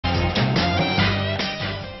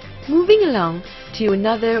Moving along to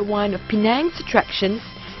another one of Penang's attractions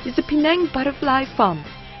is the Penang Butterfly Farm.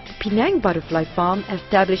 The Penang Butterfly Farm,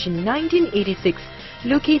 established in 1986,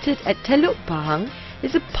 located at Teluk Bahang,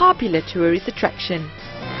 is a popular tourist attraction.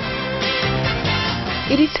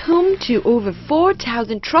 It is home to over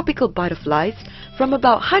 4,000 tropical butterflies from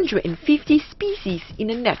about 150 species in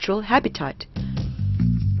a natural habitat.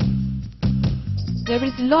 There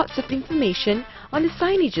is lots of information on the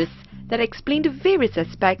signages that explain the various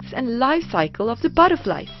aspects and life cycle of the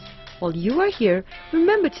butterflies. While you are here,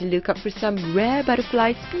 remember to look up for some rare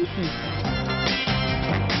butterfly species.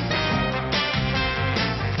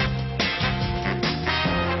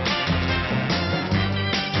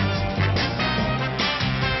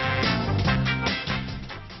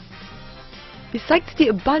 Besides the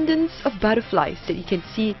abundance of butterflies that you can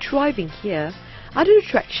see thriving here, other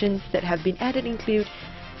attractions that have been added include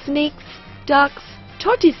snakes, ducks,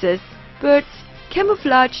 tortoises, birds,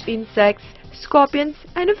 camouflaged insects, scorpions,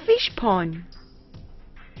 and a fish pond.